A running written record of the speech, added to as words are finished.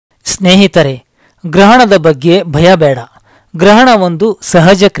ಸ್ನೇಹಿತರೆ, ಗ್ರಹಣದ ಬಗ್ಗೆ ಭಯ ಬೇಡ. ಗ್ರಹಣ ಒಂದು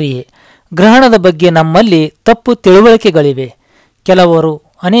ಸಹಜ ಕ್ರಿಯೆ. ಗ್ರಹಣದ ಬಗ್ಗೆ ನಮ್ಮಲ್ಲಿ ತಪ್ಪು ತಿಳುವಳಿಕೆಗಳಿವೆ. ಕೆಲವರು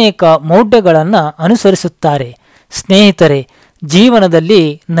ಅನೇಕ ಮೌಢ್ಯಗಳನ್ನು ಅನುಸರಿಸುತ್ತಾರೆ. ಸ್ನೇಹಿತರೆ, ಜೀವನದಲ್ಲಿ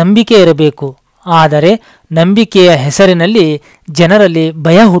ನಂಬಿಕೆ ಇರಬೇಕು. ಆದರೆ ನಂಬಿಕೆಯ ಹೆಸರಿನಲ್ಲಿ ಜನರಲ್ಲಿ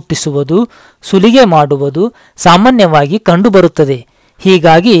ಭಯ ಹುಟ್ಟಿಸುವುದು, ಸುಲಿಗೆ ಮಾಡುವುದು ಸಾಮಾನ್ಯವಾಗಿ ಕಂಡುಬರುತ್ತದೆ.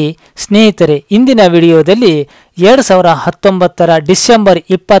 ಹೀಗಾಗಿ ಸ್ನೇಹಿತರೆ, ಇಂದಿನ ವಿಡಿಯೋದಲ್ಲಿ 2019 ಡಿಸೆಂಬರ್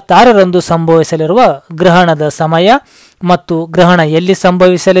 26ರಂದು ಸಂಭವಿಸಲಿರುವ ಗ್ರಹಣದ ಸಮಯ ಮತ್ತು ಗ್ರಹಣ ಎಲ್ಲಿ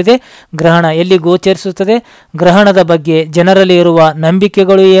ಸಂಭವಿಸಲಿದೆ, ಗ್ರಹಣ ಎಲ್ಲಿ ಗೋಚರಿಸುತ್ತದೆ, ಗ್ರಹಣದ ಬಗ್ಗೆ ಜನರಲ್ಲಿ ಇರುವ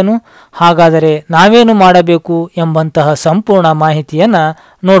ನಂಬಿಕೆಗಳು ಏನು, ಹಾಗಾದರೆ ನಾವೇನು ಮಾಡಬೇಕು ಎಂಬಂತಹ ಸಂಪೂರ್ಣ ಮಾಹಿತಿಯನ್ನು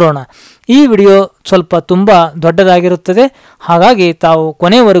ನೋಡೋಣ. ಈ ವಿಡಿಯೋ ಸ್ವಲ್ಪ ತುಂಬ ದೊಡ್ಡದಾಗಿರುತ್ತದೆ. ಹಾಗಾಗಿ ತಾವು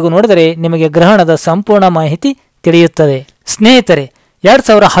ಕೊನೆಯವರೆಗೂ ನೋಡಿದರೆ ನಿಮಗೆ ಗ್ರಹಣದ ಸಂಪೂರ್ಣ ಮಾಹಿತಿ ತಿಳಿಯುತ್ತದೆ. ಸ್ನೇಹಿತರೆ,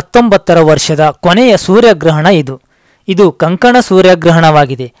 2019 ವರ್ಷದ ಕೊನೆಯ ಸೂರ್ಯಗ್ರಹಣ ಇದು ಕಂಕಣ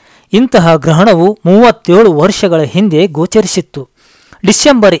ಸೂರ್ಯಗ್ರಹಣವಾಗಿದೆ. ಇಂತಹ ಗ್ರಹಣವು 37 ವರ್ಷಗಳ ಹಿಂದೆ ಗೋಚರಿಸಿತ್ತು.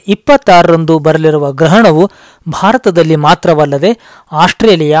 ಡಿಸೆಂಬರ್ 26ರಂದು ಬರಲಿರುವ ಗ್ರಹಣವು ಭಾರತದಲ್ಲಿ ಮಾತ್ರವಲ್ಲದೆ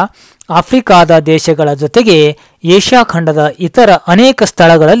ಆಸ್ಟ್ರೇಲಿಯಾ, ಆಫ್ರಿಕಾದ ದೇಶಗಳ ಜೊತೆಗೆ ಏಷ್ಯಾ ಖಂಡದ ಇತರ ಅನೇಕ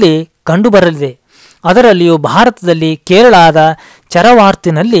ಸ್ಥಳಗಳಲ್ಲಿ ಕಂಡುಬರಲಿದೆ. ಅದರಲ್ಲಿಯೂ ಭಾರತದಲ್ಲಿ ಕೇರಳದ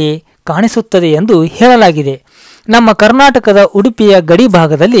ಚರವಾರ್ತಿನಲ್ಲಿ ಕಾಣಿಸುತ್ತದೆ ಎಂದು ಹೇಳಲಾಗಿದೆ. ನಮ್ಮ ಕರ್ನಾಟಕದ ಉಡುಪಿಯ ಗಡಿ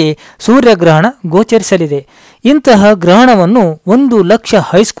ಭಾಗದಲ್ಲಿ ಸೂರ್ಯಗ್ರಹಣ ಗೋಚರಿಸಲಿದೆ. ಇಂತಹ ಗ್ರಹಣವನ್ನು 1 ಲಕ್ಷ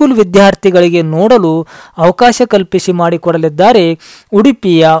ಹೈಸ್ಕೂಲ್ ವಿದ್ಯಾರ್ಥಿಗಳಿಗೆ ನೋಡಲು ಅವಕಾಶ ಕಲ್ಪಿಸಿ ಮಾಡಿಕೊಡಲಿದ್ದಾರೆ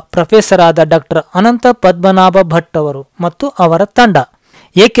ಉಡುಪಿಯ ಪ್ರೊಫೆಸರ್ ಆದ ಡಾಕ್ಟರ್ ಅನಂತ ಪದ್ಮನಾಭ ಭಟ್ ಅವರು ಮತ್ತು ಅವರ ತಂಡ.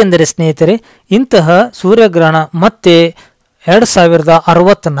 ಏಕೆಂದರೆ ಸ್ನೇಹಿತರೆ, ಇಂತಹ ಸೂರ್ಯಗ್ರಹಣ ಮತ್ತೆ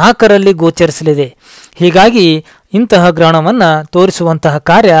 2064ರಲ್ಲಿ ಗೋಚರಿಸಲಿದೆ. ಹೀಗಾಗಿ ಇಂತಹ ಗ್ರಹಣವನ್ನು ತೋರಿಸುವಂತಹ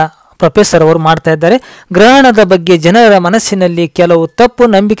ಕಾರ್ಯ ಪ್ರೊಫೆಸರ್ ಅವರು ಮಾಡ್ತಾ ಇದ್ದಾರೆ. ಗ್ರಹಣದ ಬಗ್ಗೆ ಜನರ ಮನಸ್ಸಿನಲ್ಲಿ ಕೆಲವು ತಪ್ಪು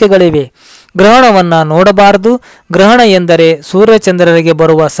ನಂಬಿಕೆಗಳಿವೆ. ಗ್ರಹಣವನ್ನು ನೋಡಬಾರದು, ಗ್ರಹಣ ಎಂದರೆ ಸೂರ್ಯಚಂದ್ರರಿಗೆ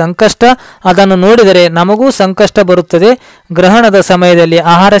ಬರುವ ಸಂಕಷ್ಟ, ಅದನ್ನು ನೋಡಿದರೆ ನಮಗೂ ಸಂಕಷ್ಟ ಬರುತ್ತದೆ, ಗ್ರಹಣದ ಸಮಯದಲ್ಲಿ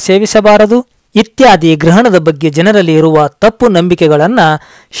ಆಹಾರ ಸೇವಿಸಬಾರದು ಇತ್ಯಾದಿ ಗ್ರಹಣದ ಬಗ್ಗೆ ಜನರಲ್ಲಿ ಇರುವ ತಪ್ಪು ನಂಬಿಕೆಗಳನ್ನು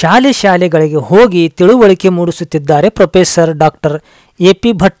ಶಾಲೆಗಳಿಗೆ ಹೋಗಿ ತಿಳುವಳಿಕೆ ಮೂಡಿಸುತ್ತಿದ್ದಾರೆ ಪ್ರೊಫೆಸರ್ ಡಾಕ್ಟರ್ AP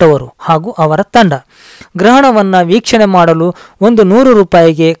ಭಟ್ ಅವರು ಹಾಗೂ ಅವರ ತಂಡ. ಗ್ರಹಣವನ್ನು ವೀಕ್ಷಣೆ ಮಾಡಲು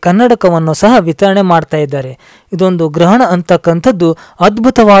 ₹100 ಕನ್ನಡಕವನ್ನು ಸಹ ವಿತರಣೆ ಮಾಡ್ತಾ ಇದ್ದಾರೆ. ಇದೊಂದು ಗ್ರಹಣ ಅಂತಕ್ಕಂಥದ್ದು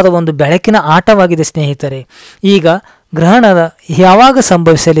ಅದ್ಭುತವಾದ ಒಂದು ಬೆಳಕಿನ ಆಟವಾಗಿದೆ ಸ್ನೇಹಿತರೆ. ಈಗ ಗ್ರಹಣದ ಯಾವಾಗ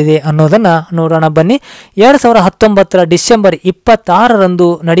ಸಂಭವಿಸಲಿದೆ ಅನ್ನೋದನ್ನು ನೋಡೋಣ ಬನ್ನಿ. 2019 ಡಿಸೆಂಬರ್ 26ರಂದು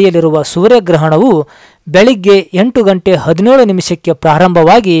ನಡೆಯಲಿರುವ ಸೂರ್ಯಗ್ರಹಣವು ಬೆಳಿಗ್ಗೆ 8:17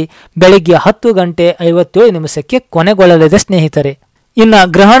 ಪ್ರಾರಂಭವಾಗಿ ಬೆಳಿಗ್ಗೆ 10:57 ಕೊನೆಗೊಳ್ಳಲಿದೆ ಸ್ನೇಹಿತರೆ. ಇನ್ನು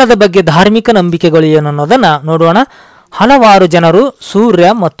ಗ್ರಹಣದ ಬಗ್ಗೆ ಧಾರ್ಮಿಕ ನಂಬಿಕೆಗಳು ಏನು ಅನ್ನೋದನ್ನು ನೋಡೋಣ. ಹಲವಾರು ಜನರು ಸೂರ್ಯ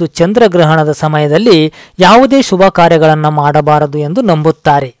ಮತ್ತು ಚಂದ್ರಗ್ರಹಣದ ಸಮಯದಲ್ಲಿ ಯಾವುದೇ ಶುಭ ಕಾರ್ಯಗಳನ್ನು ಮಾಡಬಾರದು ಎಂದು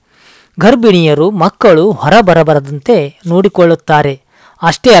ನಂಬುತ್ತಾರೆ. ಗರ್ಭಿಣಿಯರು ಮಕ್ಕಳು ಹೊರಬರಬರದಂತೆ ನೋಡಿಕೊಳ್ಳುತ್ತಾರೆ.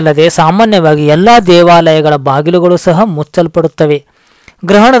 ಅಷ್ಟೇ ಅಲ್ಲದೆ ಸಾಮಾನ್ಯವಾಗಿ ಎಲ್ಲ ದೇವಾಲಯಗಳ ಬಾಗಿಲುಗಳು ಸಹ ಮುಚ್ಚಲ್ಪಡುತ್ತವೆ.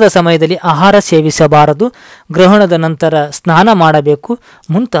 ಗ್ರಹಣದ ಸಮಯದಲ್ಲಿ ಆಹಾರ ಸೇವಿಸಬಾರದು, ಗ್ರಹಣದ ನಂತರ ಸ್ನಾನ ಮಾಡಬೇಕು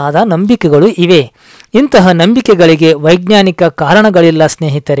ಮುಂತಾದ ನಂಬಿಕೆಗಳು ಇವೆ. ಇಂತಹ ನಂಬಿಕೆಗಳಿಗೆ ವೈಜ್ಞಾನಿಕ ಕಾರಣಗಳಿಲ್ಲ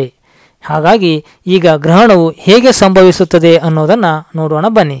ಸ್ನೇಹಿತರೆ. ಹಾಗಾಗಿ ಈಗ ಗ್ರಹಣವು ಹೇಗೆ ಸಂಭವಿಸುತ್ತದೆ ಅನ್ನೋದನ್ನು ನೋಡೋಣ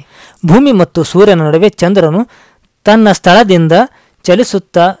ಬನ್ನಿ. ಭೂಮಿ ಮತ್ತು ಸೂರ್ಯನ ನಡುವೆ ಚಂದ್ರನು ತನ್ನ ಸ್ಥಳದಿಂದ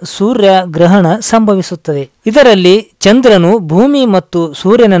ಚಲಿಸುತ್ತಾ ಸೂರ್ಯ ಗ್ರಹಣ ಸಂಭವಿಸುತ್ತದೆ. ಇದರಲ್ಲಿ ಚಂದ್ರನು ಭೂಮಿ ಮತ್ತು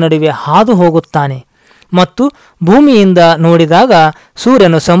ಸೂರ್ಯನ ನಡುವೆ ಹಾದು ಹೋಗುತ್ತಾನೆ ಮತ್ತು ಭೂಮಿಯಿಂದ ನೋಡಿದಾಗ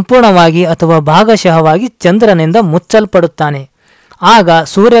ಸೂರ್ಯನು ಸಂಪೂರ್ಣವಾಗಿ ಅಥವಾ ಭಾಗಶಃವಾಗಿ ಚಂದ್ರನಿಂದ ಮುಚ್ಚಲ್ಪಡುತ್ತಾನೆ. ಆಗ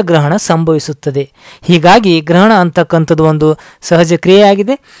ಸೂರ್ಯಗ್ರಹಣ ಸಂಭವಿಸುತ್ತದೆ. ಹೀಗಾಗಿ ಗ್ರಹಣ ಅಂತಕ್ಕಂಥದ್ದು ಒಂದು ಸಹಜ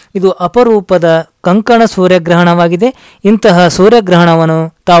ಕ್ರಿಯೆಯಾಗಿದೆ. ಇದು ಅಪರೂಪದ ಕಂಕಣ ಸೂರ್ಯಗ್ರಹಣವಾಗಿದೆ. ಇಂತಹ ಸೂರ್ಯಗ್ರಹಣವನ್ನು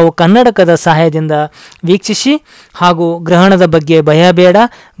ತಾವು ಕನ್ನಡಕದ ಸಹಾಯದಿಂದ ವೀಕ್ಷಿಸಿ ಹಾಗೂ ಗ್ರಹಣದ ಬಗ್ಗೆ ಭಯ ಬೇಡ,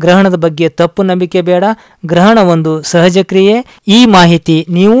 ಗ್ರಹಣದ ಬಗ್ಗೆ ತಪ್ಪು ನಂಬಿಕೆ ಬೇಡ. ಗ್ರಹಣ ಒಂದು ಸಹಜ ಕ್ರಿಯೆ. ಈ ಮಾಹಿತಿ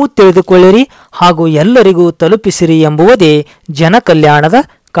ನೀವು ತಿಳಿದುಕೊಳ್ಳಿರಿ ಹಾಗೂ ಎಲ್ಲರಿಗೂ ತಲುಪಿಸಿರಿ ಎಂಬುವುದೇ ಜನಕಲ್ಯಾಣದ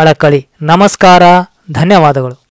ಕಳಕಳಿ. ನಮಸ್ಕಾರ, ಧನ್ಯವಾದಗಳು.